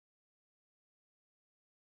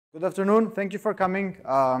Good afternoon. Thank you for coming.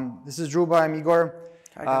 This is Dhruba. I'm Igor.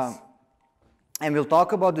 Hi, guys. And we'll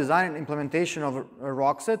talk about design and implementation of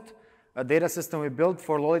Rockset, a data system we built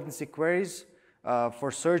for low latency queries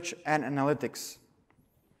for search and analytics.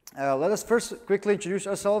 Let us first quickly introduce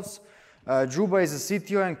ourselves. Dhruba is the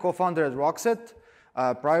CTO and co-founder at Rockset.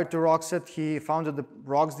 Prior to Rockset, he founded the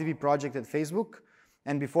RocksDB project at Facebook.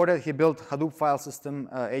 And before that, he built Hadoop file system,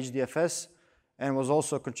 HDFS, and was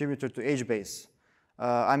also a contributor to HBase.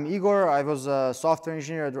 I'm Igor. I was a software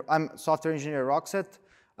engineer. I'm software engineer at Rockset.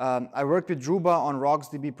 I worked with Dhruba on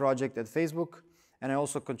RocksDB project at Facebook, and I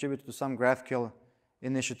also contributed to some GraphQL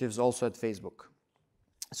initiatives also at Facebook.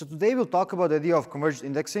 So today we'll talk about the idea of converged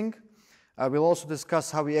indexing. We'll also discuss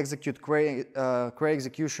how we execute query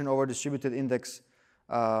execution over distributed index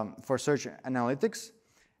for search analytics.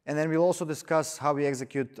 And then we'll also discuss how we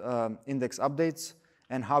execute index updates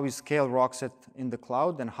and how we scale Rockset in the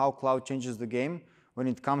cloud and how cloud changes the game when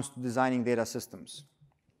it comes to designing data systems.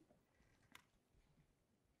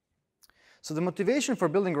 So the motivation for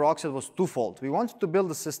building Rockset was twofold. We wanted to build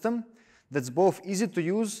a system that's both easy to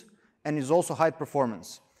use and is also high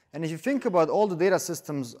performance. And if you think about all the data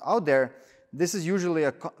systems out there, this is usually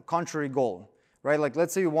a contrary goal, right? Like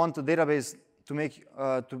let's say you want a database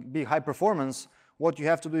to be high performance. What you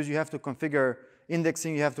have to do is you have to configure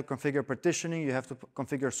indexing, you have to configure partitioning, you have to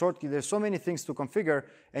configure sort key. There's so many things to configure,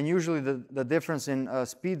 and usually the difference in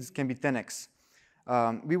speeds can be 10x.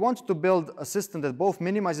 We want to build a system that both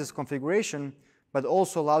minimizes configuration, but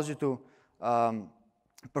also allows you to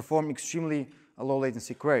perform extremely low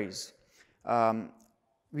latency queries.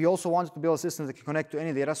 We also wanted to build a system that can connect to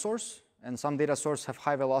any data source, and some data sources have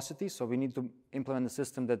high velocity, so we need to implement a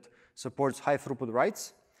system that supports high throughput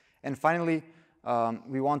writes. And finally,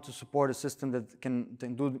 we want to support a system that can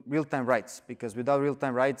do real-time writes, because without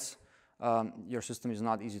real-time writes, your system is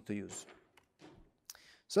not easy to use.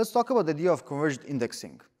 So let's talk about the idea of converged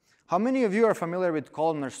indexing. How many of you are familiar with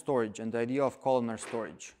columnar storage and the idea of columnar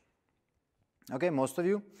storage? Okay, most of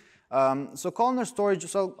you. So columnar storage,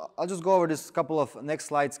 so I'll just go over this couple of next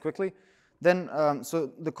slides quickly. Then,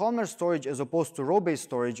 so the columnar storage as opposed to row-based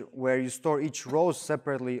storage, where you store each row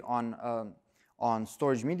separately on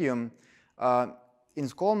storage medium, in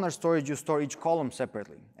columnar storage, you store each column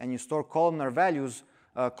separately, and you store columnar values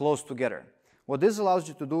close together. What this allows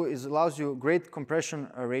you to do is allows you great compression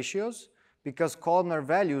ratios, because columnar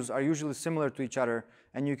values are usually similar to each other,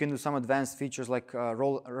 and you can do some advanced features like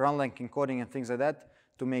run length encoding and things like that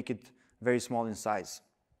to make it very small in size.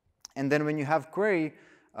 And then when you have query,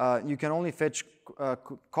 you can only fetch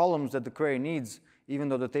columns that the query needs, even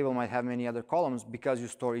though the table might have many other columns, because you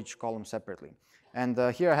store each column separately. And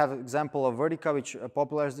here I have an example of Vertica, which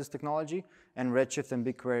popularized this technology, and Redshift and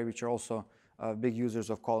BigQuery, which are also big users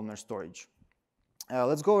of columnar storage.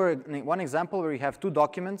 Let's go over one example where we have two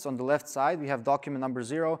documents. On the left side, we have document number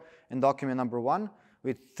 0 and document number 1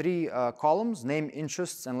 with 3 columns, name,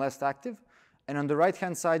 interests, and last active. And on the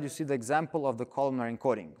right-hand side, you see the example of the columnar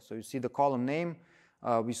encoding. So you see the column name.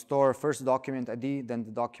 We store first document ID, then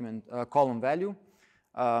the document column value.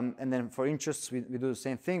 And then for interests, we do the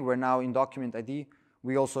same thing, where now in document ID,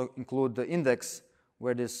 we also include the index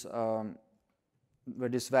where this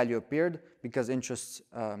value appeared, because interests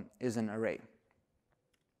is an array.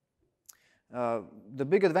 The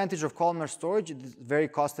big advantage of columnar storage is very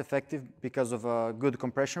cost effective because of good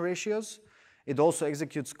compression ratios. It also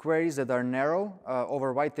executes queries that are narrow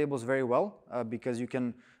over white tables very well, because you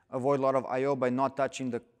can avoid a lot of I/O by not touching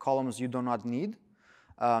the columns you do not need.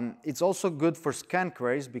 It's also good for scan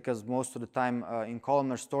queries, because most of the time in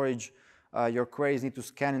columnar storage, your queries need to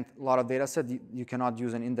scan a lot of data set. You cannot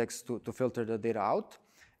use an index to filter the data out.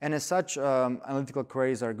 And as such, analytical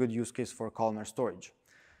queries are a good use case for columnar storage.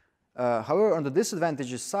 However, on the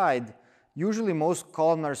disadvantages side, usually most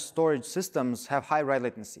columnar storage systems have high write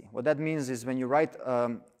latency. What that means is when you write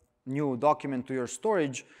a new document to your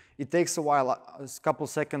storage, it takes a while, a couple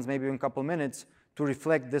seconds, maybe even a couple minutes, to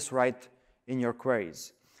reflect this write in your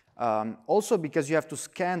queries. Also, because you have to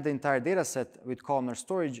scan the entire data set with columnar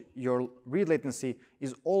storage, your read latency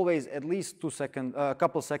is always at least a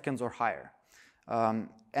couple seconds or higher.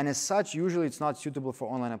 And as such, usually it's not suitable for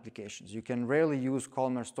online applications. You can rarely use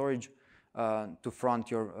columnar storage to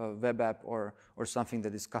front your web app or something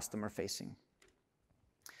that is customer facing.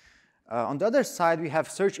 On the other side, we have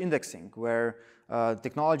search indexing, where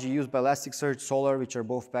technology used by Elasticsearch, Solr, which are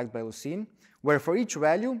both backed by Lucene, where for each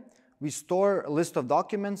value, we store a list of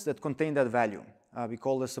documents that contain that value. We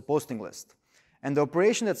call this a posting list. And the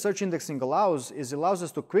operation that search indexing allows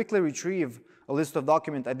us to quickly retrieve a list of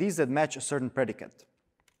document IDs that match a certain predicate.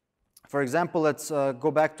 For example, let's go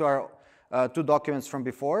back to our 2 documents from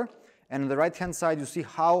before. And on the right-hand side, you see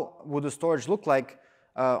how would the storage look like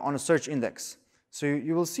on a search index. So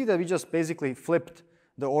you will see that we just basically flipped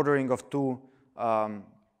the ordering of two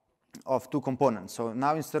components. So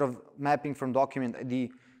now instead of mapping from document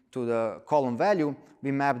ID to the column value,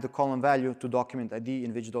 we map the column value to document ID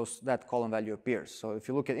in which that column value appears. So if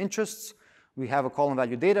you look at interests, we have a column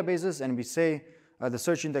value databases, and we say the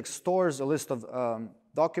search index stores a list of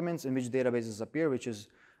documents in which databases appear, which is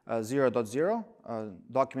 0.0,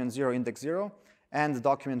 document 0, index 0, and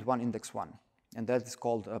document 1, index 1. And that is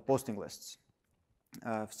called posting lists.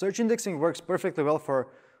 Search indexing works perfectly well for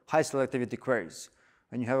high selectivity queries.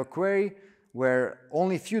 When you have a query where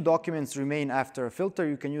only few documents remain after a filter,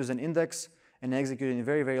 you can use an index and execute it in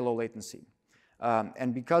very, very low latency.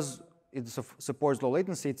 And because it supports low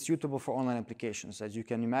latency, it's suitable for online applications. As you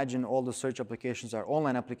can imagine, all the search applications are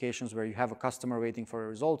online applications where you have a customer waiting for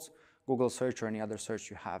results, Google search or any other search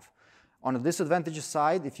you have. On the disadvantageous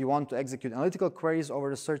side, if you want to execute analytical queries over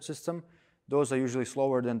the search system, those are usually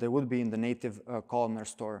slower than they would be in the native columnar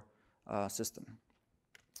store system.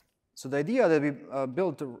 So the idea that we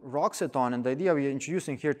built Rockset on, and the idea we're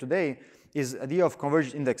introducing here today, is the idea of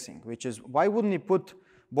converged indexing, which is why wouldn't you put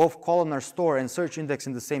both columnar store and search index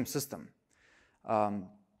in the same system?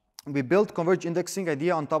 We built converged indexing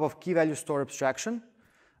idea on top of key value store abstraction.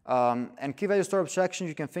 And key value store abstraction,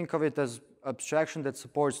 you can think of it as abstraction that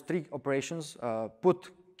supports three operations: put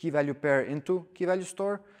key value pair into key value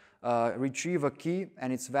store, retrieve a key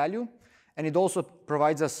and its value, and it also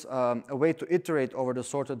provides us a way to iterate over the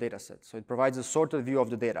sorted data set. So it provides a sorted view of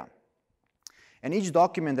the data. And each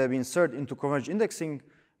document that we insert into converged indexing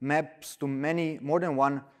maps to more than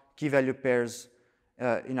one key value pairs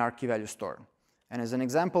in our key value store. And as an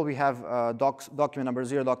example, we have document number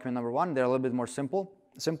 0, document number 1. They're a little bit more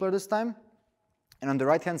simpler this time. And on the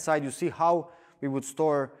right-hand side, you see how we would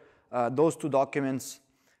store those two documents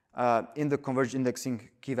in the converged indexing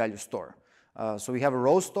key value store. So we have a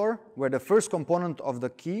row store where the first component of the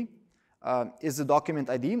key is the document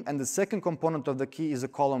ID, and the second component of the key is a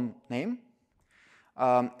column name.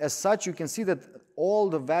 As such, you can see that all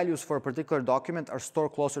the values for a particular document are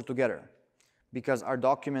stored closer together because our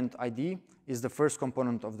document ID is the first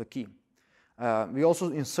component of the key. We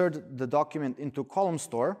also insert the document into column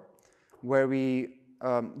store where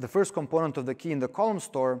the first component of the key in the column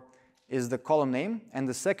store is the column name, and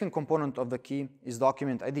the second component of the key is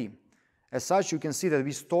document ID. As such, you can see that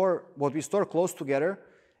what we store close together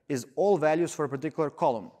is all values for a particular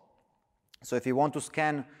column. So if you want to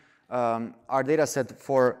scan our data set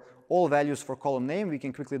for all values for column name, we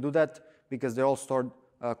can quickly do that because they're all stored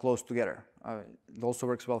close together. It also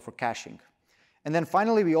works well for caching. And then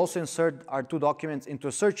finally, we also insert our two documents into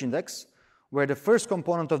a search index where the first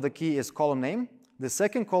component of the key is column name, the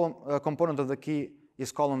second component of the key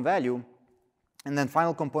is column value, and then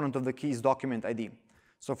final component of the key is document ID.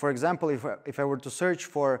 So for example, if I were to search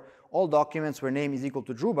for all documents where name is equal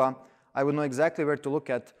to Dhruba, I would know exactly where to look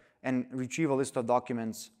at and retrieve a list of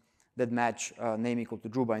documents that match name equal to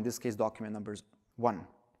Dhruba, in this case document number 1.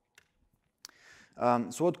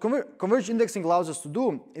 So what converged indexing allows us to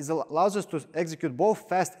do is allows us to execute both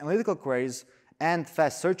fast analytical queries and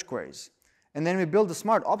fast search queries. And then we build a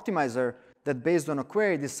smart optimizer that based on a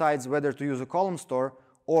query decides whether to use a column store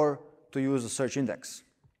or to use a search index.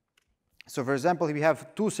 So for example, we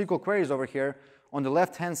have two SQL queries over here. On the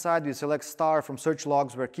left-hand side, we select star from search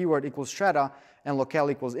logs where keyword equals Strata and locale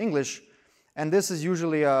equals English. And this is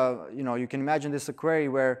usually, you can imagine this a query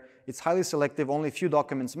where it's highly selective, only a few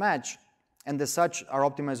documents match, and as such, our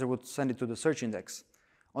optimizer would send it to the search index.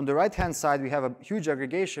 On the right-hand side, we have a huge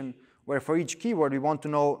aggregation where for each keyword, we want to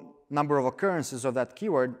know number of occurrences of that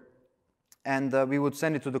keyword, and we would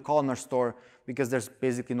send it to the columnar store because there's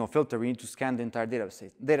basically no filter. We need to scan the entire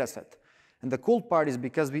data set. And the cool part is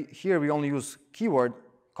because here we only use keyword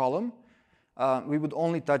column, we would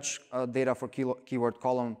only touch data for keyword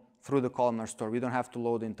column through the columnar store. We don't have to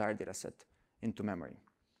load the entire data set into memory.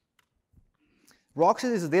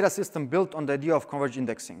 Rockset is a data system built on the idea of converged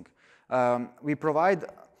indexing. We provide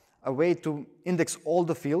a way to index all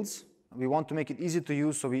the fields. We want to make it easy to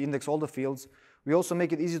use, so we index all the fields. We also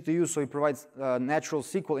make it easy to use, so we provide a natural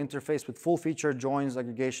SQL interface with full feature, joins,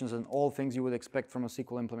 aggregations, and all things you would expect from a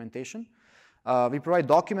SQL implementation. We provide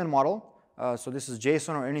document model, so this is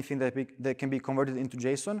JSON or anything that can be converted into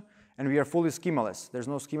JSON, and we are fully schemaless. There's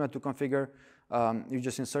no schema to configure. You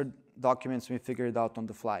just insert documents and we figure it out on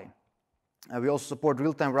the fly. We also support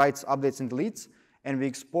real-time writes, updates, and deletes, and we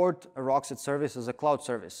export a Rockset service as a cloud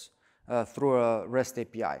service through a REST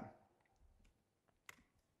API.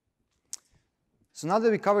 So now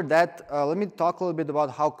that we covered that, let me talk a little bit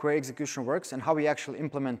about how query execution works and how we actually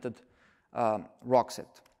implemented Rockset.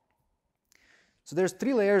 So there's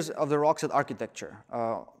 3 layers of the Rockset architecture.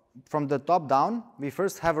 From the top down, we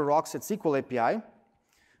first have a Rockset SQL API,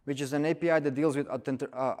 which is an API that deals with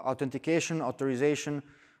authentication, authorization,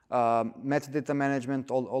 metadata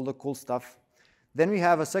management, all the cool stuff. Then we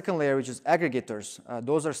have a second layer, which is aggregators.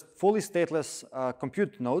 Those are fully stateless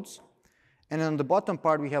compute nodes. And on the bottom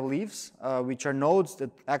part, we have leaves, which are nodes that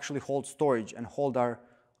actually hold storage and hold our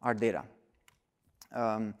data.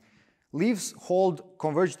 Leaves hold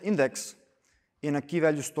converged index in a key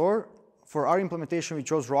value store. For our implementation, we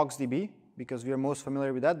chose RocksDB because we are most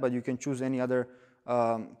familiar with that, but you can choose any other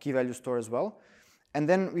key value store as well. And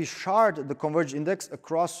then we shard the converged index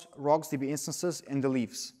across RocksDB instances in the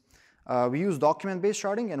leaves. We use document-based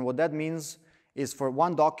sharding, and what that means is for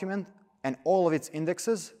one document and all of its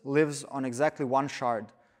indexes lives on exactly one shard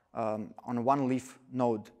on one leaf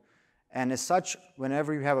node. And as such,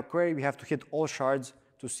 whenever you have a query, we have to hit all shards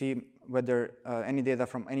to see whether any data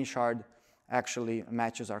from any shard actually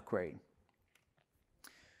matches our query.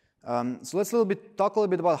 So let's talk a little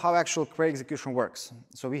bit about how actual query execution works.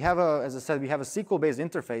 So we have as I said, we have a SQL-based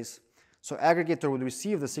interface. So aggregator would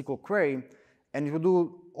receive the SQL query, and it would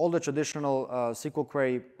do all the traditional SQL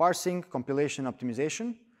query parsing, compilation,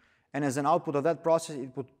 optimization. And as an output of that process,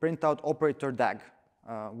 it would print out operator DAG.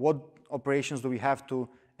 What operations do we have to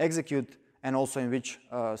execute, and also in which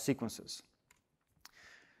sequences.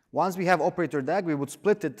 Once we have operator DAG, we would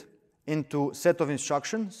split it into a set of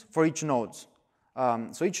instructions for each node.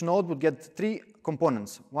 So each node would get 3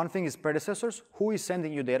 components. One thing is predecessors, who is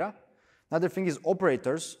sending you data. Another thing is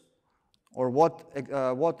operators, or what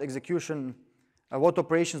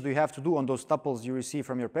operations do you have to do on those tuples you receive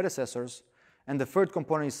from your predecessors. And the third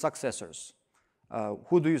component is successors.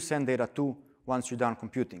 Who do you send data to once you're done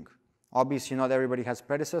computing? Obviously, not everybody has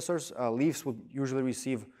predecessors. Leaves would usually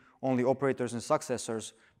receive only operators and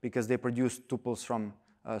successors because they produce tuples from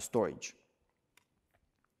storage.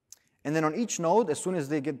 And then on each node, as soon as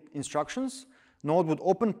they get instructions, node would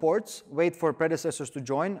open ports, wait for predecessors to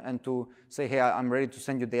join and to say, hey, I'm ready to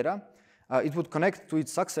send you data. It would connect to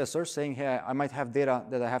its successor saying, hey, I might have data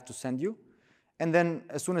that I have to send you. And then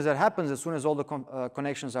as soon as that happens, as soon as all the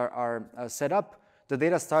connections are set up, the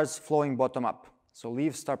data starts flowing bottom up. So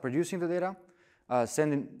leaves start producing the data,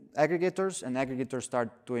 sending aggregators, and aggregators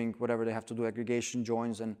start doing whatever they have to do, aggregation,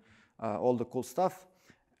 joins, and all the cool stuff.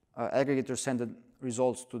 Aggregators send the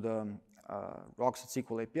results to the Rockset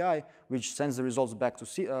SQL API, which sends the results back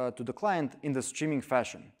to the client in the streaming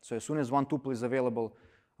fashion. So as soon as one tuple is available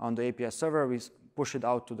on the API server, we push it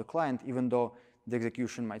out to the client, even though the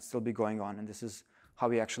execution might still be going on. And this is how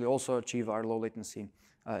we actually also achieve our low latency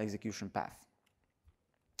execution path.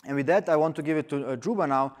 And with that, I want to give it to Dhruba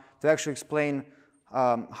now to actually explain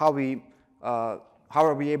how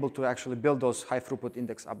are we able to actually build those high throughput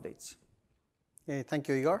index updates. Okay, thank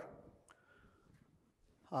you, Igor.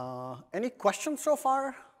 Any questions so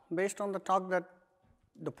far based on the talk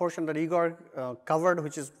the portion that Igor covered,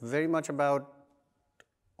 which is very much about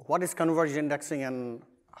what is converged indexing and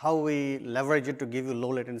how we leverage it to give you low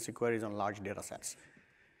latency queries on large data sets.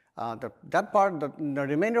 The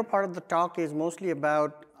remainder part of the talk is mostly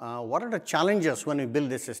about what are the challenges when we build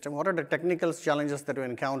this system, what are the technical challenges that we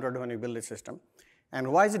encountered when we build this system,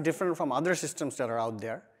 and why is it different from other systems that are out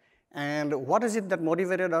there, and what is it that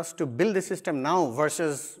motivated us to build this system now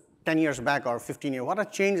versus 10 years back or 15 years? What has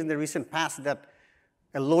changed in the recent past that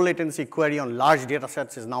a low latency query on large data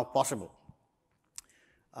sets is now possible?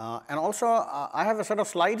 And also, I have a set of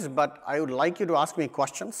slides, but I would like you to ask me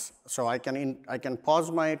questions, so I can pause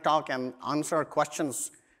my talk and answer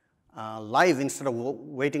questions live instead of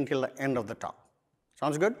waiting till the end of the talk.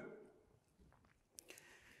 Sounds good?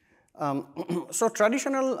 So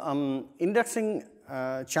traditional indexing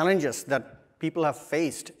challenges that people have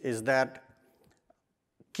faced is that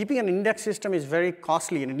keeping an index system is very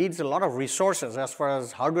costly, and it needs a lot of resources as far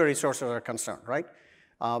as hardware resources are concerned, right?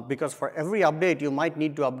 Because for every update, you might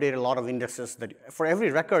need to update a lot of indexes. For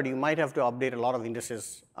every record, you might have to update a lot of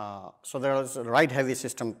indices. So there is a write-heavy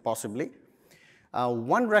system possibly.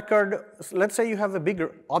 One record, let's say you have a big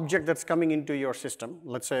object that's coming into your system,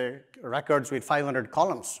 let's say records with 500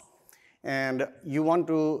 columns, and you want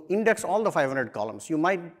to index all the 500 columns.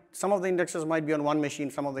 Some of the indexes might be on one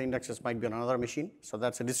machine, some of the indexes might be on another machine. So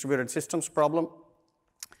that's a distributed systems problem.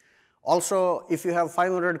 Also, if you have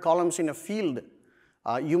 500 columns in a field,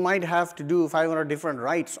 you might have to do 500 different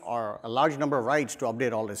writes or a large number of writes to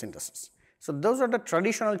update all these indices. So those are the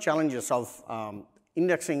traditional challenges of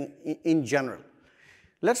indexing in general.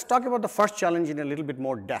 Let's talk about the first challenge in a little bit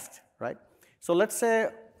more depth, right? So let's say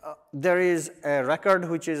there is a record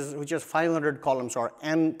which has 500 columns or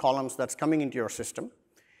n columns that's coming into your system,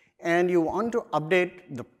 and you want to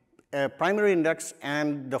update a primary index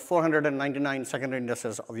and the 499 secondary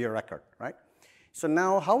indices of your record, right? So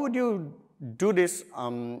now how would you do this?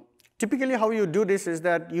 Typically how you do this is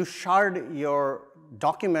that you shard your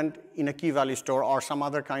document in a key value store or some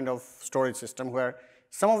other kind of storage system where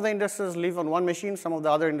some of the indices live on one machine, some of the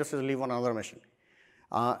other indices live on another machine.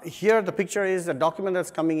 Here the picture is a document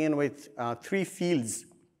that's coming in with 3 fields.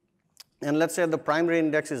 And let's say the primary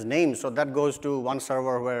index is name, so that goes to one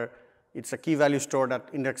server where it's a key value store that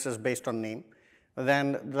indexes based on name.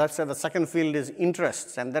 Then let's say the second field is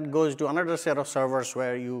interests, and that goes to another set of servers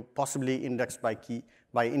where you possibly index by key,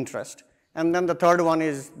 by interest. And then the third one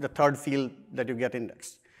is the third field that you get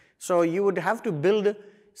indexed. So you would have to build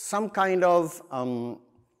some kind of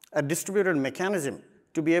a distributed mechanism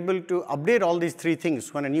to be able to update all these 3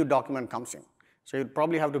 things when a new document comes in. So you'd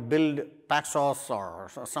probably have to build Paxos or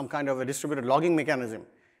some kind of a distributed logging mechanism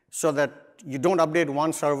so that you don't update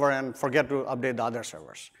one server and forget to update the other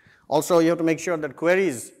servers. Also, you have to make sure that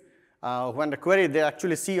queries, when the query, they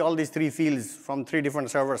actually see all these 3 fields from 3 different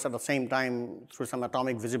servers at the same time through some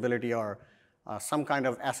atomic visibility or some kind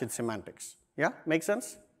of ACID semantics. Yeah, make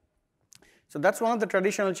sense? So that's one of the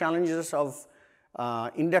traditional challenges of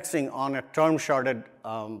indexing on a term-sharded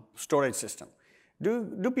storage system.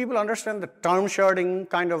 Do people understand the term sharding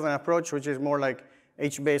kind of an approach, which is more like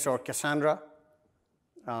HBase or Cassandra?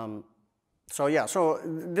 So yeah, so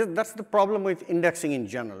that's the problem with indexing in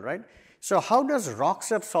general, right? So how does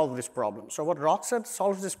Rockset solve this problem? So what Rockset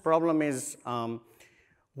solves this problem is,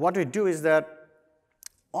 what we do is that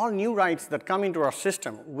all new writes that come into our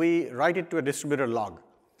system, we write it to a distributed log.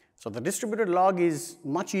 So the distributed log is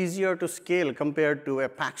much easier to scale compared to a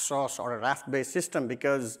Paxos or a Raft-based system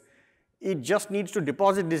because it just needs to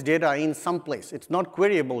deposit this data in some place. It's not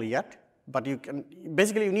queryable yet, but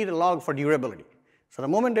basically you need a log for durability. So the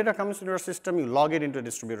moment data comes into your system, you log it into a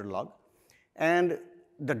distributed log. And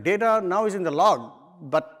the data now is in the log,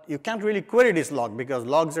 but you can't really query this log because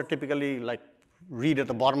logs are typically like read at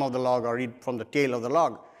the bottom of the log or read from the tail of the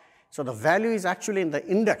log. So the value is actually in the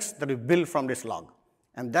index that we build from this log.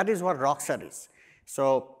 And that is what Rockset is.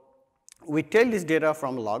 So we tail this data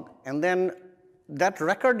from log, and then that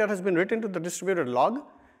record that has been written to the distributed log,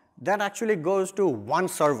 that actually goes to one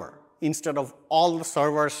server instead of all the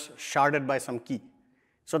servers sharded by some key.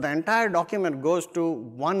 So the entire document goes to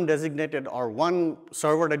one designated or one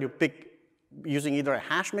server that you pick using either a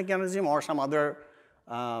hash mechanism or some other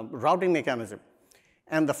routing mechanism.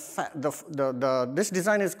 And this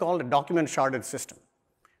design is called a document sharded system,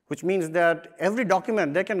 which means that every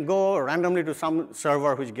document, they can go randomly to some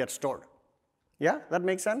server which gets stored. Yeah, that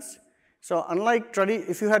makes sense? So unlike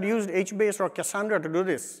if you had used HBase or Cassandra to do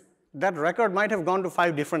this, that record might have gone to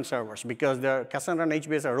 5 different servers because Cassandra and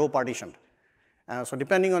HBase are row partitioned. So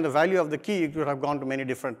depending on the value of the key, it would have gone to many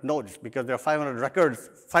different nodes because there are 500 records,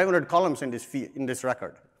 500 columns in this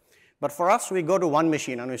record. But for us, we go to one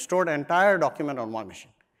machine and we store the entire document on one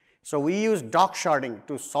machine. So we use doc sharding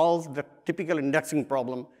to solve the typical indexing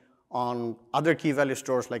problem on other key value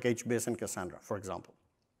stores like HBase and Cassandra, for example.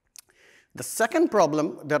 The second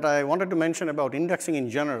problem that I wanted to mention about indexing in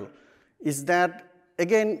general is that,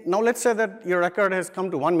 again, now let's say that your record has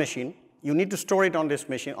come to one machine. You need to store it on this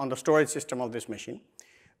machine, on the storage system of this machine.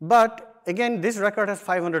 But again, this record has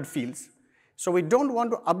 500 fields. So we don't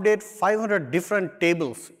want to update 500 different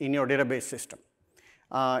tables in your database system.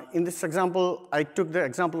 In this example, I took the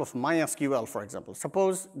example of MySQL, for example.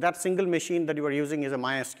 Suppose that single machine that you are using is a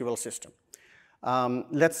MySQL system.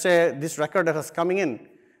 Let's say this record that is coming in,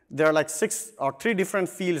 there are like 6 or 3 different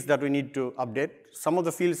fields that we need to update. Some of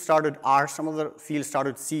the fields start with R, some of the fields start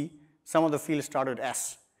with C, some of the fields start with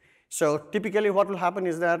S. So typically what will happen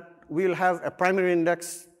is that we will have a primary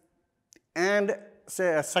index and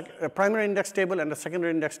say a primary index table and a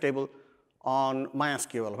secondary index table on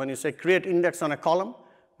MySQL. When you say create index on a column,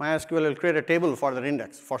 MySQL will create a table for that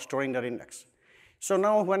index, for storing that index. So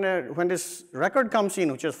now when this record comes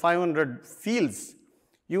in, which is 500 fields,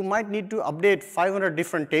 you might need to update 500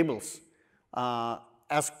 different tables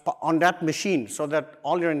on that machine so that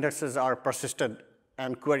all your indexes are persisted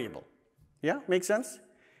and queryable. Yeah, make sense?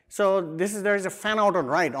 So there is a fan out and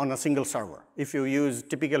write on a single server if you use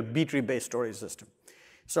typical B-tree-based storage system.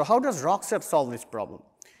 So how does Rockset solve this problem?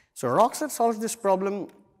 So Rockset solves this problem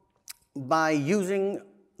by using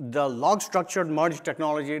the log structured merge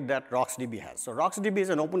technology that RocksDB has. So RocksDB is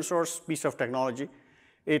an open source piece of technology.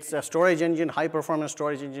 It's a storage engine, high performance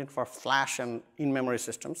storage engine for flash and in-memory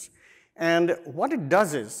systems. And what it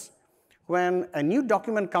does is, when a new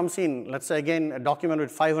document comes in, let's say again a document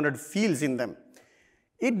with 500 fields in them,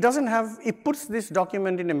 it puts this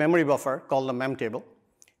document in a memory buffer called the mem table.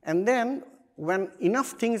 And then when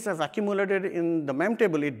enough things have accumulated in the mem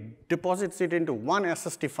table, it deposits it into one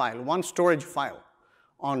SSD file, one storage file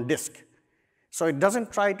on disk. So it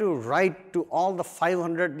doesn't try to write to all the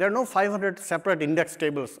 500, there are no 500 separate index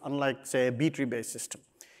tables, unlike, say, a B-tree-based system.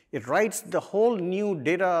 It writes the whole new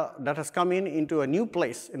data that has come in into a new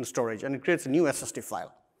place in storage, and it creates a new SSD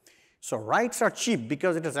file. So writes are cheap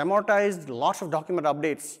because it has amortized lots of document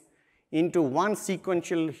updates into one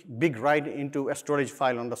sequential big write into a storage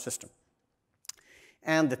file on the system.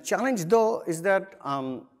 And the challenge, though, is that,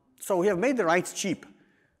 so we have made the writes cheap,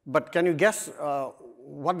 but can you guess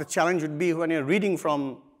what the challenge would be when you're reading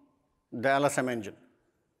from the LSM engine?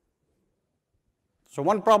 So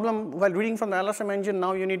one problem while reading from the LSM engine,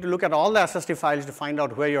 now you need to look at all the SSD files to find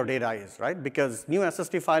out where your data is, right? Because new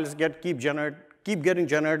SSD files keep getting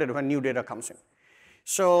generated when new data comes in.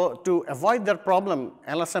 So to avoid that problem,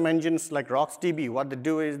 LSM engines like RocksDB, what they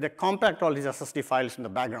do is they compact all these SSD files in the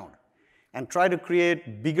background and try to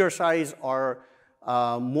create bigger size or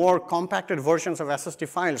more compacted versions of SSD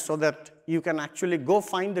files so that you can actually go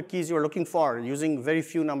find the keys you're looking for using very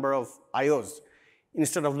few number of IOs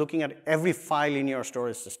instead of looking at every file in your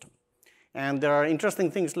storage system. And there are interesting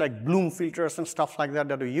things like Bloom filters and stuff like that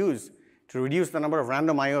that we use to reduce the number of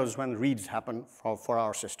random IOs when reads happen for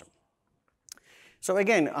our system. So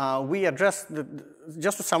again, we address,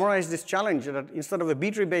 just to summarize this challenge, that instead of a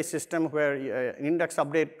B-tree-based system where an index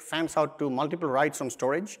update fans out to multiple writes on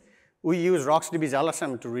storage, we use RocksDB's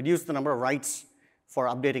LSM to reduce the number of writes for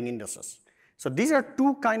updating indices. So these are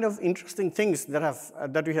two kind of interesting things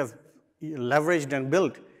that we have leveraged and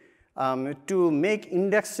built to make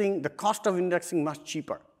indexing, the cost of indexing much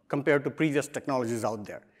cheaper compared to previous technologies out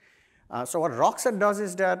there. So what Rockset does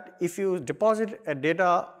is that if you deposit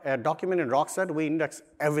a document in Rockset, we index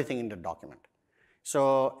everything in the document.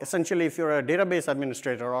 So essentially, if you're a database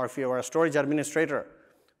administrator or if you're a storage administrator,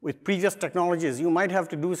 with previous technologies, you might have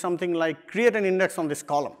to do something like create an index on this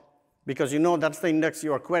column because you know that's the index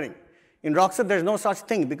you are querying. In Rockset, there's no such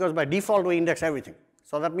thing because by default, we index everything.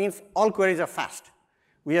 So that means all queries are fast.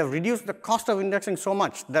 We have reduced the cost of indexing so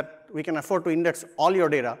much that we can afford to index all your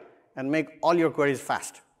data and make all your queries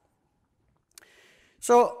fast.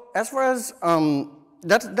 So as far as,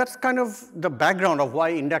 that's kind of the background of why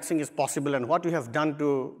indexing is possible and what we have done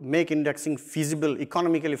to make indexing feasible,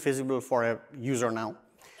 economically feasible for a user now.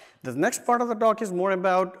 The next part of the talk is more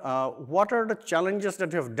about what are the challenges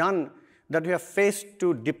that we have done, that we have faced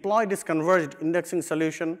to deploy this converged indexing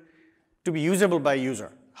solution to be usable by a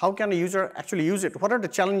user. How can a user actually use it? What are the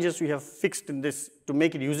challenges we have fixed in this to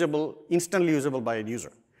make it usable, instantly usable by a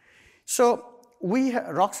user? So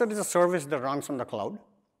Rockset is a service that runs on the cloud.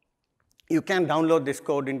 You can download this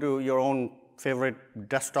code into your own favorite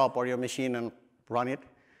desktop or your machine and run it.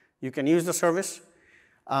 You can use the service.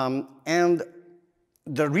 And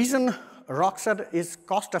the reason Rockset is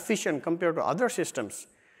cost efficient compared to other systems,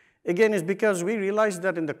 again, is because we realized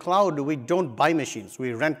that in the cloud, we don't buy machines,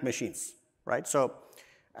 we rent machines, right? So,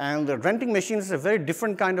 and the renting machines is a very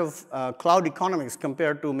different kind of cloud economics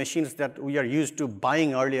compared to machines that we are used to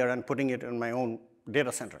buying earlier and putting it in my own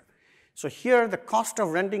data center. So here, the cost of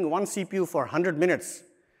renting one CPU for 100 minutes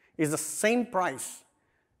is the same price.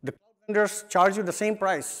 The cloud vendors charge you the same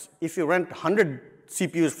price if you rent 100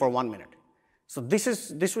 CPUs for 1 minute. So this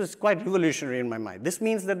was quite revolutionary in my mind. This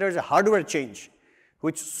means that there's a hardware change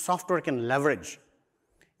which software can leverage.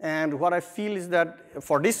 And what I feel is that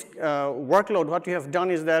for this workload, what we have done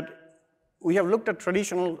is that we have looked at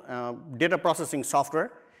traditional data processing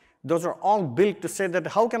software. Those are all built to say that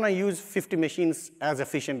how can I use 50 machines as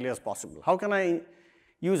efficiently as possible? How can I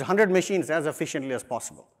use 100 machines as efficiently as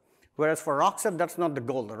possible? Whereas for Rockset, that's not the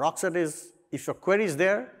goal. The Rockset is, if your query is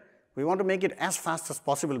there, we want to make it as fast as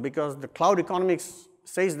possible because the cloud economics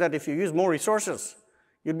says that if you use more resources,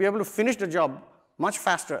 you'll be able to finish the job much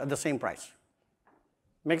faster at the same price.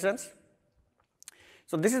 Make sense?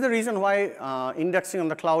 So this is the reason why indexing on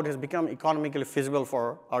the cloud has become economically feasible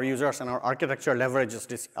for our users, and our architecture leverages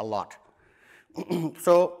this a lot.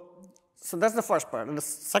 So that's the first part. And the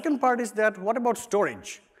second part is that what about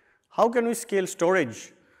storage? How can we scale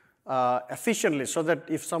storage efficiently so that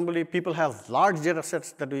if people have large data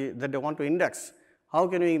sets that they want to index, how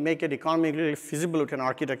can we make it economically feasible with an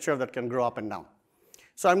architecture that can grow up and down?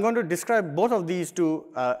 So I'm going to describe both of these to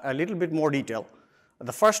a little bit more detail.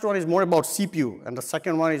 The first one is more about CPU, and the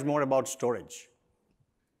second one is more about storage.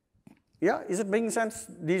 Yeah, is it making sense,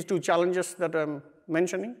 these two challenges that I'm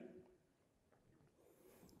mentioning?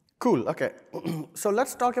 Cool, okay. So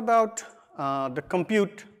let's talk about the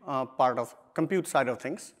compute side of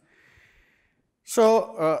things.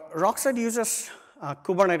 So Rockset uses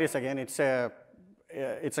Kubernetes again. It's a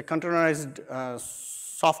containerized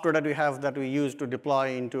software that we have that we use to deploy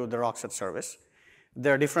into the Rockset service.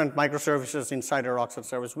 There are different microservices inside a Rockset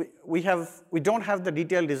service. We don't have the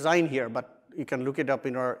detailed design here, but you can look it up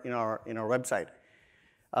in our website.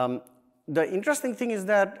 The interesting thing is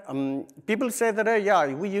that people say that, hey,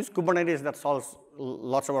 yeah, we use Kubernetes, that solves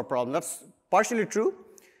lots of our problems. That's partially true,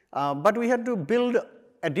 but we had to build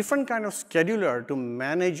a different kind of scheduler to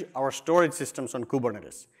manage our storage systems on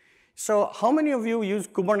Kubernetes. So how many of you use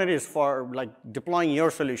Kubernetes for like deploying your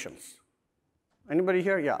solutions? Anybody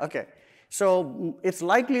here? Yeah, okay. So it's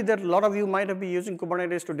likely that a lot of you might have been using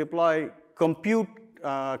Kubernetes to deploy compute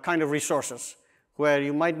kind of resources, where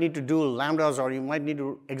you might need to do lambdas or you might need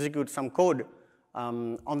to execute some code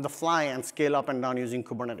on the fly and scale up and down using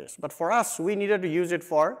Kubernetes. But for us, we needed to use it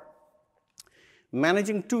for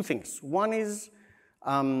managing two things. One is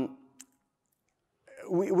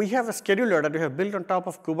we have a scheduler that we have built on top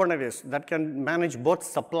of Kubernetes that can manage both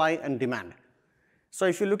supply and demand. So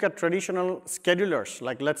if you look at traditional schedulers,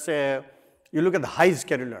 like let's say you look at the Hive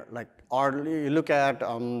scheduler, or you look at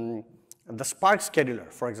the Spark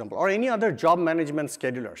scheduler, for example, or any other job management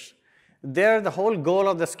schedulers. There, the whole goal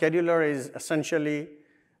of the scheduler is essentially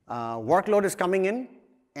workload is coming in,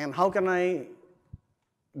 and how can I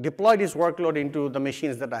deploy this workload into the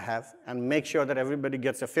machines that I have and make sure that everybody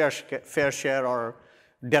gets a fair share or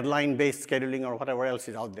deadline-based scheduling or whatever else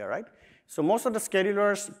is out there, right? So most of the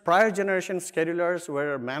schedulers, prior generation schedulers,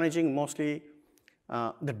 were managing mostly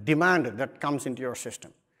the demand that comes into your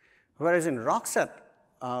system. Whereas in Rockset,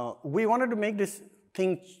 we wanted to make this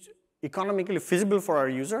thing economically feasible for our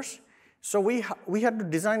users. So we had to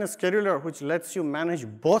design a scheduler which lets you manage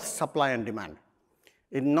both supply and demand.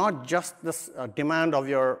 It's not just the demand of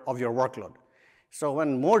your workload. So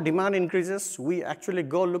when more demand increases, we actually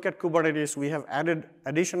go look at Kubernetes. We have added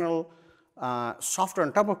additional software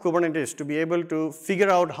on top of Kubernetes to be able to figure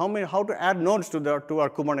out how to add nodes to our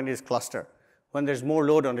Kubernetes cluster when there's more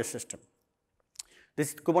load on the system.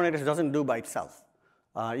 This Kubernetes doesn't do by itself.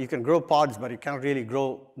 You can grow pods, but you can't really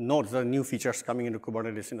grow nodes. There are new features coming into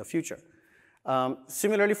Kubernetes in the future.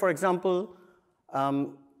 Similarly, for example,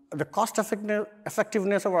 the cost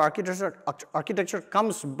effectiveness of our architecture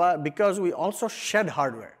comes because we also shed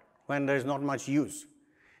hardware when there's not much use.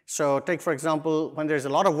 So take, for example, when there's a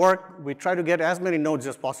lot of work, we try to get as many nodes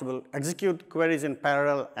as possible, execute queries in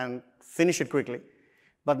parallel, and finish it quickly.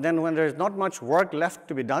 But then when there's not much work left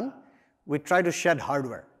to be done, we try to shed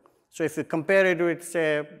hardware. So if you compare it with,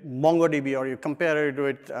 say, MongoDB, or you compare it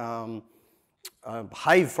with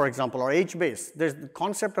Hive, for example, or HBase, the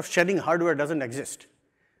concept of shedding hardware doesn't exist,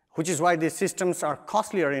 which is why these systems are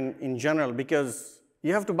costlier in general, because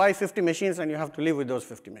you have to buy 50 machines and you have to live with those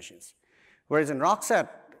 50 machines. Whereas in Rockset,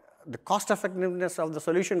 the cost effectiveness of the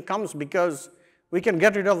solution comes because we can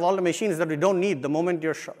get rid of all the machines that we don't need the moment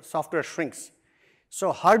your software shrinks.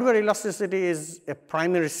 So hardware elasticity is a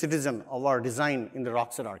primary citizen of our design in the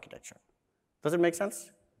Rockset architecture. Does it make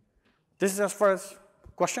sense? This is as far as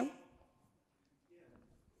question?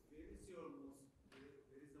 Where is the most of the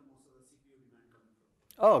CPU demand coming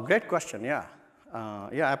from? Oh, great question, yeah.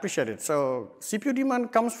 Yeah, I appreciate it. So CPU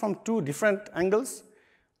demand comes from two different angles.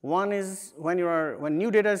 One is when new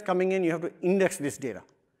data is coming in, you have to index this data.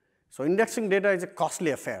 So indexing data is a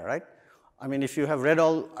costly affair, right? I mean, if you have read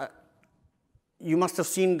you must have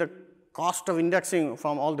seen the cost of indexing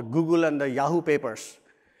from all the Google and the Yahoo papers.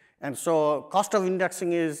 And so cost of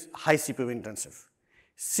indexing is high CPU intensive.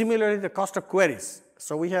 Similarly, the cost of queries.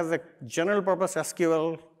 So we have a general purpose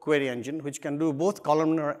SQL query engine, which can do both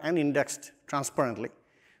columnar and indexed transparently,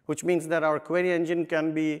 which means that our query engine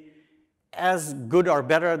can be as good or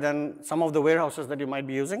better than some of the warehouses that you might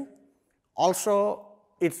be using. Also,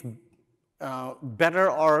 it's better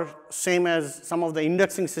or same as some of the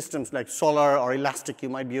indexing systems like Solar or Elastic you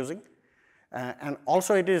might be using. And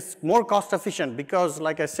also it is more cost efficient because,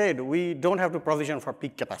 like I said, we don't have to provision for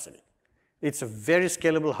peak capacity. It's a very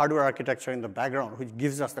scalable hardware architecture in the background which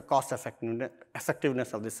gives us the cost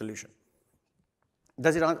effectiveness of this solution.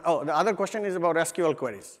 Does it answer? Oh, the other question is about SQL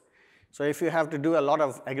queries. So if you have to do a lot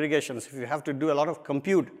of aggregations, if you have to do a lot of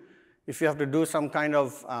compute, if you have to do some kind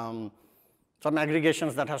of some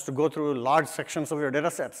aggregations that has to go through large sections of your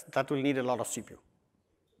data sets, that will need a lot of CPU.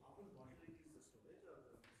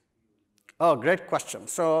 Oh, great question.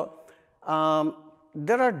 So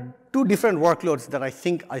there are two different workloads that I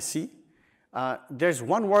think I see. There's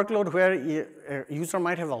one workload where a user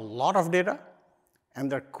might have a lot of data,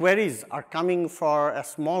 and their queries are coming for a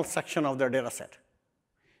small section of their data set.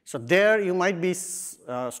 So there you might be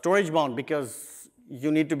storage bound because you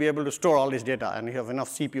need to be able to store all this data, and you have enough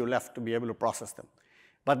CPU left to be able to process them.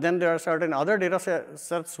 But then there are certain other data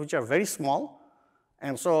sets which are very small,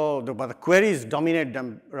 And so but the queries dominate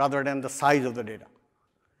them rather than the size of the data.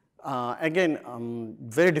 Again,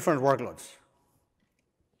 very different workloads.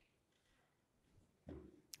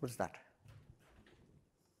 What's that?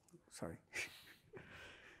 Sorry.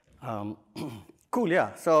 Cool,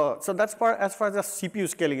 yeah. So that's as far as the CPU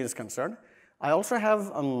scaling is concerned. I also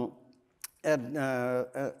have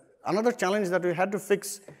another challenge that we had to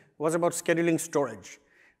fix was about scheduling storage.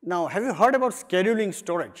 Now, have you heard about scheduling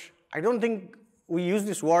storage? I don't think we use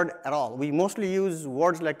this word at all. We mostly use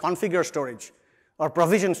words like configure storage or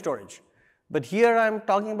provision storage. But here I'm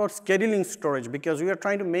talking about scheduling storage because we are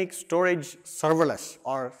trying to make storage serverless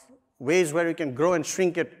or ways where you can grow and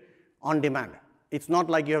shrink it on demand. It's not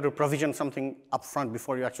like you have to provision something upfront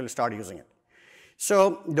before you actually start using it.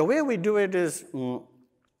 So the way we do it is new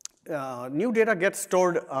data gets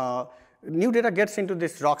stored, new data gets into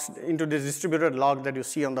this distributed log that you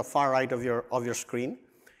see on the far right of your screen.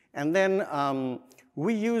 And then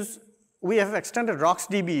we have extended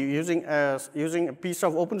RocksDB using a piece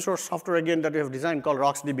of open source software again that we have designed called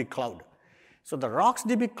RocksDB Cloud. So the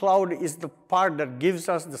RocksDB Cloud is the part that gives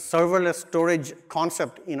us the serverless storage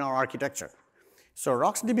concept in our architecture. So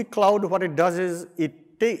RocksDB Cloud, what it does is it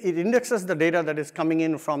indexes the data that is coming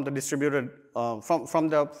in from the distributed, from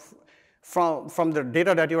the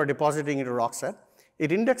data that you are depositing into Rockset.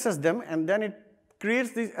 It indexes them, and then it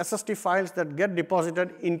creates these SST files that get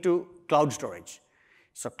deposited into cloud storage.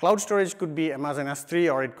 So cloud storage could be Amazon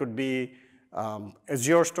S3, or it could be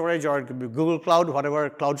Azure storage, or it could be Google Cloud, whatever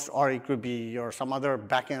clouds, or it could be your some other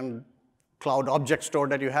backend cloud object store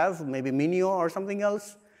that you have, maybe Minio or something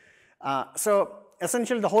else. So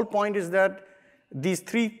essentially, the whole point is that these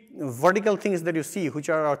three vertical things that you see, which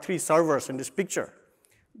are our three servers in this picture,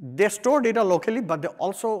 they store data locally, but they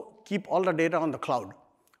also keep all the data on the cloud,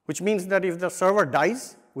 which means that if the server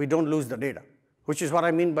dies, we don't lose the data, which is what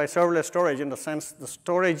I mean by serverless storage in the sense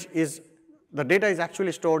the data is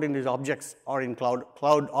actually stored in these objects or in cloud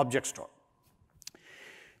object store.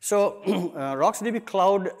 So RocksDB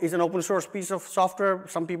Cloud is an open source piece of software.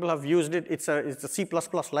 Some people have used it. It's a C++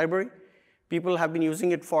 library. People have been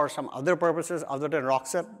using it for some other purposes other than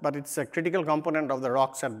Rockset, but it's a critical component of the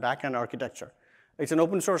Rockset backend architecture. It's an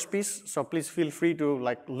open source piece, so please feel free to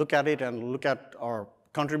look at it and look at or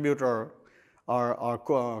contribute or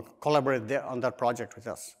collaborate there on that project with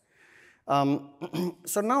us.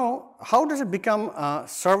 So now, how does it become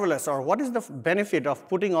serverless, or what is the benefit of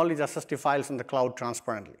putting all these SST files in the cloud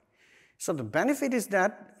transparently? So the benefit is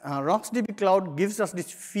that RocksDB Cloud gives us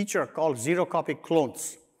this feature called zero-copy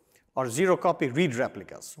clones, or zero-copy read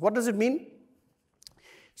replicas. What does it mean?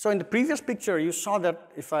 So in the previous picture, you saw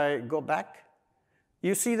that if I go back,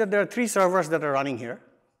 you see that there are three servers that are running here,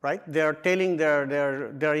 right? They're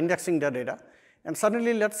indexing their data. And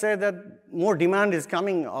suddenly, let's say that more demand is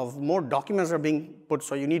coming, more documents are being put,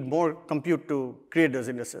 so you need more compute to create those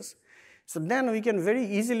indices. So then we can very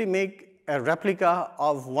easily make a replica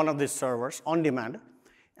of one of these servers on demand.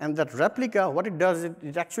 And that replica, what it does,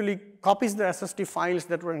 it actually copies the SST files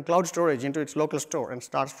that were in cloud storage into its local store and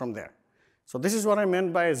starts from there. So this is what I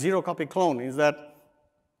meant by a zero-copy clone, is that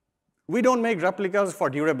we don't make replicas for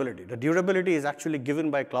durability. The durability is actually given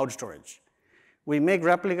by cloud storage. We make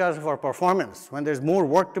replicas for performance. When there's more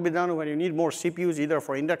work to be done, when you need more CPUs, either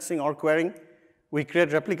for indexing or querying, we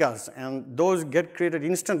create replicas. And those get created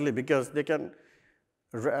instantly because they can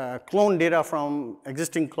clone data from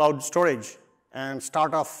existing cloud storage and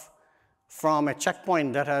start off from a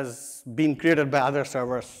checkpoint that has been created by other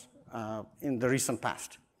servers in the recent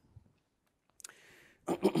past.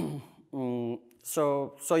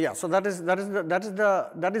 So that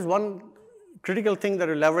is one critical thing that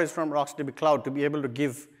we leverage from RocksDB Cloud to be able to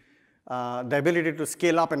give the ability to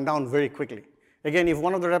scale up and down very quickly. Again, if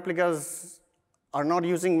one of the replicas are not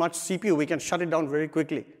using much CPU, we can shut it down very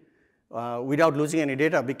quickly without losing any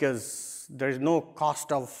data because there is no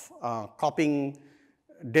cost of copying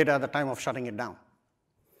data at the time of shutting it down.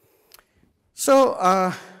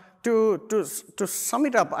 So to sum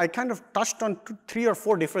it up, I kind of touched on three or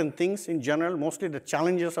four different things in general, mostly the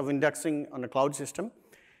challenges of indexing on a cloud system.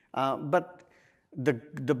 But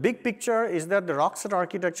the big picture is that the Rockset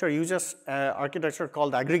architecture uses an architecture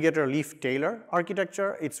called aggregator leaf-Taylor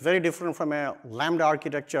architecture. It's very different from a Lambda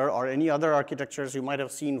architecture or any other architectures you might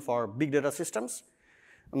have seen for big data systems.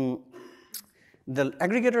 The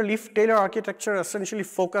aggregator leaf-Taylor architecture essentially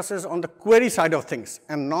focuses on the query side of things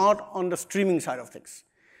and not on the streaming side of things.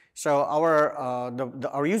 So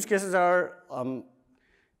our use cases are,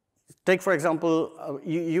 take for example,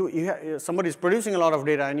 somebody is producing a lot of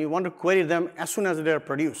data and you want to query them as soon as they're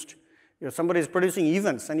produced. Somebody is producing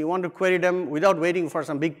events and you want to query them without waiting for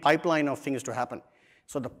some big pipeline of things to happen.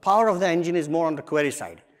 So the power of the engine is more on the query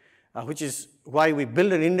side, which is why we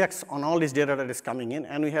build an index on all this data that is coming in,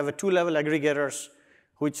 and we have a two-level aggregators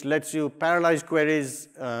which lets you parallelize queries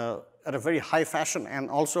at a very high fashion and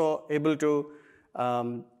also able to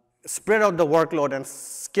spread out the workload and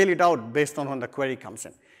scale it out based on when the query comes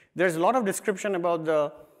in. There's a lot of description about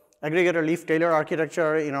the aggregator Leaf-Taylor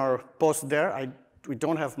architecture in our post there. We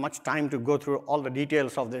don't have much time to go through all the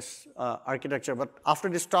details of this architecture, but after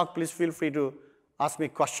this talk, please feel free to ask me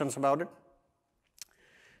questions about it.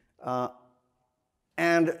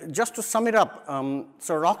 And just to sum it up,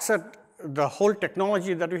 so Rockset, the whole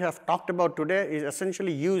technology that we have talked about today is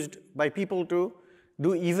essentially used by people to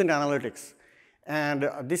do event analytics. And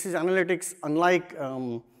this is analytics unlike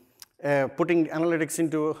putting analytics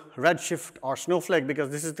into Redshift or Snowflake,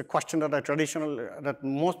 because this is the question that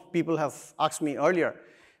most people have asked me earlier.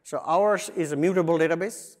 So ours is a mutable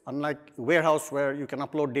database, unlike warehouse where you can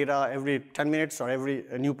upload data every 10 minutes or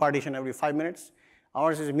a new partition every 5 minutes.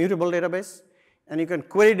 Ours is a mutable database, and you can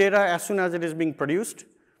query data as soon as it is being produced.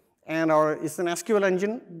 And it's an SQL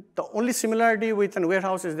engine. The only similarity with a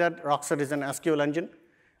warehouse is that Rockset is an SQL engine.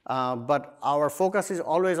 But our focus is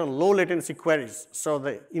always on low latency queries. So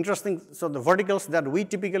the verticals that we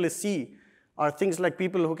typically see are things like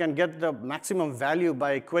people who can get the maximum value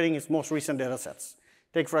by querying its most recent data sets.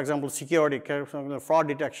 Take, for example, security, take, for example, fraud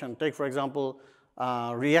detection, take, for example,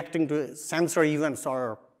 reacting to sensor events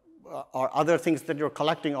or other things that you're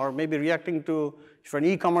collecting, or maybe reacting to, for an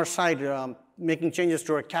e-commerce site, making changes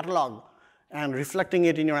to a catalog and reflecting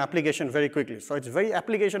it in your application very quickly. So it's very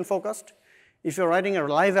application focused. If you're writing a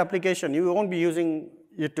live application, you won't be using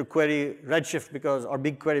it to query Redshift or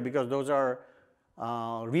BigQuery, because those are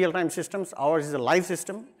real-time systems. Ours is a live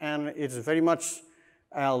system, and it's very much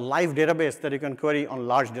a live database that you can query on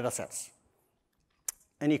large data sets.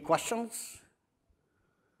 Any questions?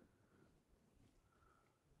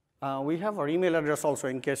 We have our email address also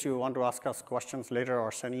in case you want to ask us questions later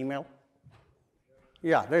or send email.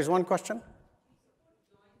 Yeah, there's one question.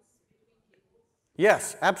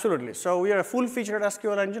 Yes, absolutely. So we are a full-featured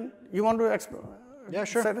SQL engine. You want to yeah,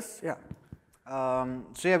 sure. say this? Yeah.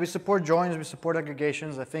 So yeah, we support joins, we support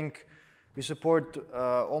aggregations. I think we support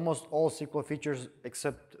almost all SQL features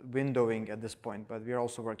except windowing at this point, but we are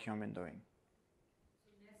also working on windowing.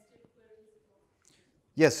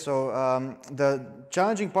 Yes, so the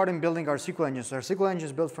challenging part in building our SQL engine, so our SQL engine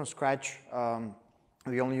is built from scratch.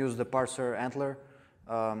 We only use the parser Antler.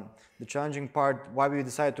 The challenging part, why we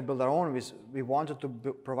decided to build our own, is we wanted to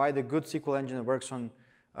provide a good SQL engine that works on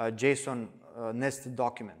JSON nested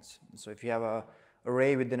documents. So if you have an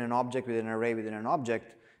array within an object within an array within an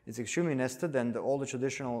object, it's extremely nested, and all the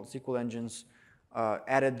traditional SQL engines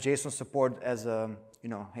added JSON support as a,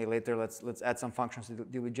 hey, later let's add some functions to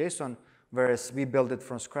deal with JSON, whereas we built it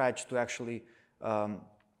from scratch to actually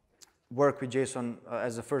work with JSON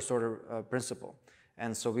as a first order principle.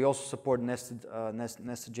 And so we also support nested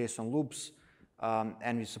JSON loops,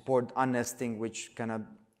 and we support unnesting, which kind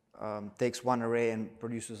of takes one array and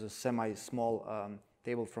produces a semi-small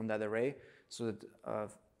table from that array, so that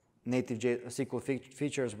native SQL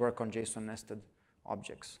features work on JSON nested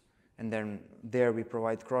objects. And then there we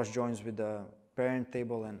provide cross joins with the parent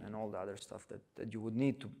table and all the other stuff that you would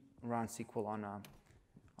need to run SQL on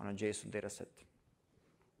a JSON data set.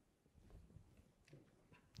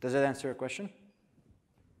 Does that answer your question?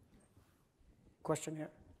 Question here.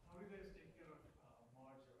 How do you guys take care of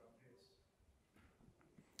merge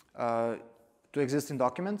or updates? To existing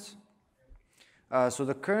documents? So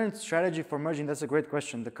the current strategy for merging, that's a great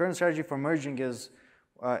question. The current strategy for merging is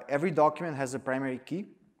every document has a primary key.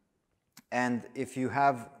 And if you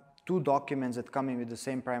have two documents that come in with the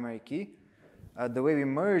same primary key, the way we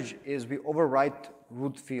merge is we overwrite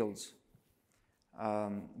root fields.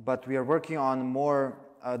 But we are working on more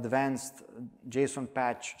advanced JSON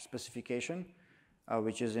patch specification,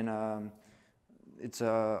 which is it's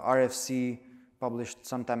a RFC published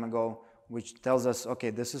some time ago, which tells us, okay,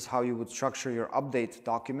 this is how you would structure your update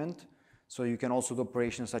document. So you can also do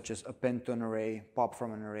operations such as append to an array, pop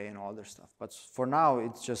from an array, and all other stuff. But for now,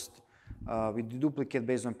 it's just we duplicate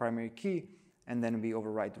based on primary key, and then we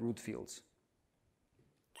overwrite root fields.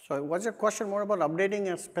 So was your question more about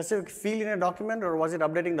updating a specific field in a document, or was it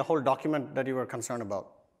updating the whole document that you were concerned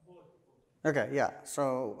about? Okay, yeah.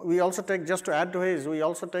 So we also take, just to add to his, we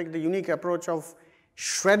also take the unique approach of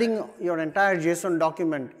shredding your entire JSON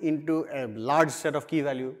document into a large set of key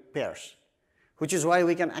value pairs, which is why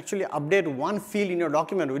we can actually update one field in your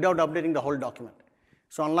document without updating the whole document.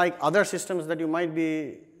 So unlike other systems that you might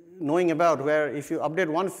be knowing about, where if you update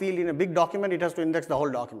one field in a big document, it has to index the whole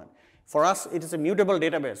document. For us, it is a mutable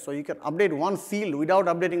database, so you can update one field without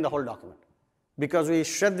updating the whole document. because we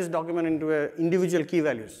shred this document into individual key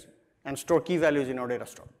values and store key values in our data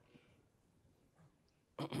store.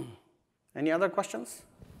 Any other questions?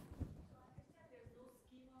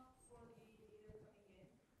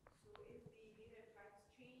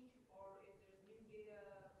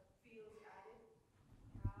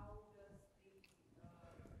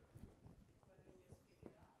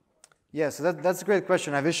 Yeah, so that's a great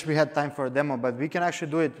question. I wish we had time for a demo, but we can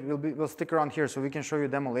actually do it. We'll stick around here so we can show you a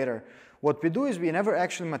demo later. What we do is we never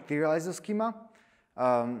actually materialize the schema.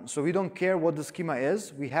 So we don't care what the schema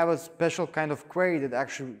is. We have a special kind of query that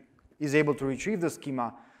actually is able to retrieve the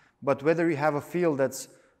schema, but whether you have a field that's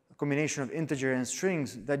a combination of integer and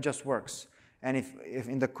strings, that just works. And if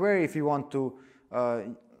in the query, if you want to,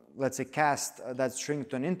 let's say, cast that string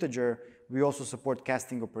to an integer, we also support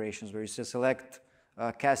casting operations where you say select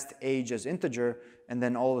cast age as integer, and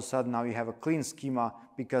then all of a sudden now you have a clean schema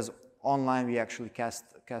because online we actually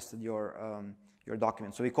casted your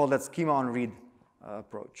document. So we call that schema on read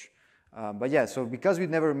approach. But yeah, so because we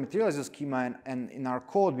never materialize the schema and in our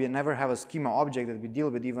code we never have a schema object that we deal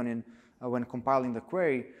with even in when compiling the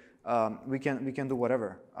query, we can do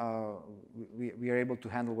whatever. We are able to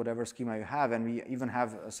handle whatever schema you have, and we even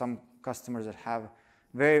have some customers that have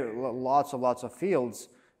lots of fields,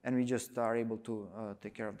 and we just are able to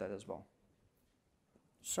take care of that as well.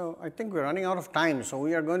 So I think we're running out of time, so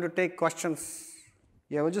we are going to take questions.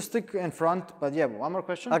 Yeah, we'll just stick in front, but yeah, one more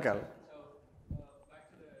question. Okay. So back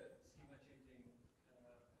to the schema changing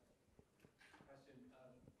question.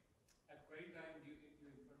 At query time, do you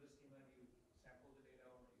infer the schema, do you sample the data,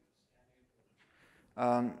 or do you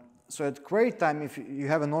scan it? So at query time, if you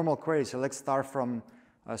have a normal query, so let's start from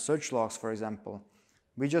search logs, for example.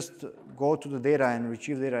 We just go to the data and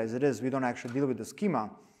retrieve data as it is. We don't actually deal with the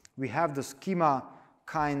schema. We have the schema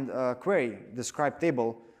kind query, describe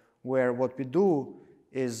table, where what we do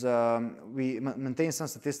is we maintain some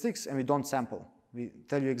statistics and we don't sample. We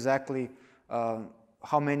tell you exactly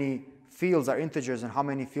how many fields are integers and how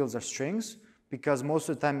many fields are strings, because most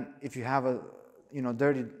of the time, if you have a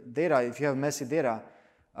dirty data, if you have messy data,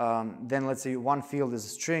 then let's say one field is a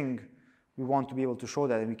string. We want to be able to show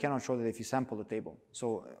that, and we cannot show that if you sample the table.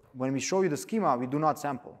 So when we show you the schema, we do not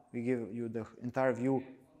sample. We give you the entire view. On the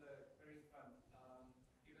query front,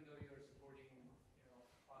 even though you're supporting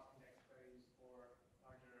fast index queries or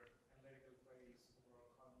larger analytical queries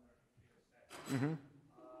or columnar data set,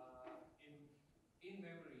 in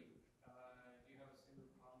memory, do you have a single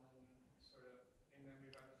common sort of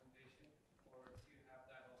in-memory representation, or do you have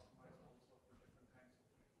that optimized also for different kinds of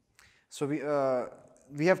queries? So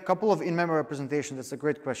we have a couple of in-memory representations. That's a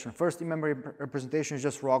great question. First in-memory representation is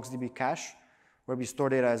just RocksDB cache, where we store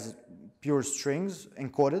data as pure strings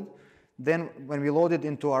encoded. Then when we load it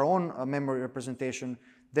into our own memory representation,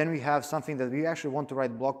 then we have something that we actually want to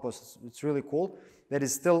write blog posts. It's really cool. That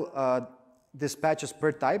is still dispatches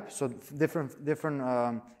per type, so different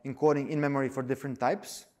encoding in memory for different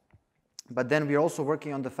types. But then we're also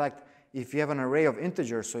working on the fact if you have an array of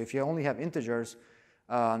integers, so if you only have integers,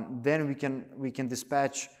 then we can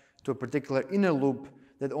dispatch to a particular inner loop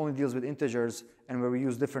that only deals with integers and where we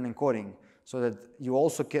use different encoding, so that you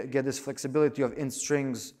also get this flexibility of int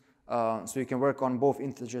strings, so you can work on both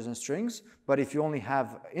integers and strings. But if you only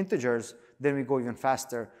have integers, then we go even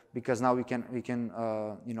faster because now we can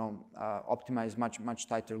optimize much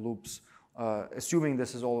tighter loops, assuming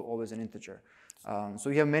this is always an integer. So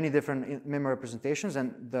we have many different memory representations,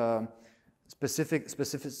 and the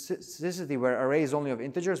specificity where array is only of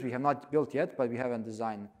integers we have not built yet, but we have a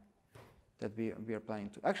design that we are planning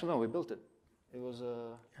to. Actually, no, we built it. It was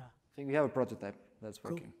I think we have a prototype that's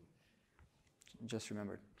working. Cool. Just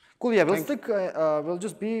remembered. Cool. Yeah, we'll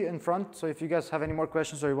just be in front. So if you guys have any more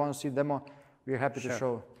questions or you want to see the demo, we're happy to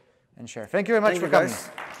show and share. Thank you very much for coming.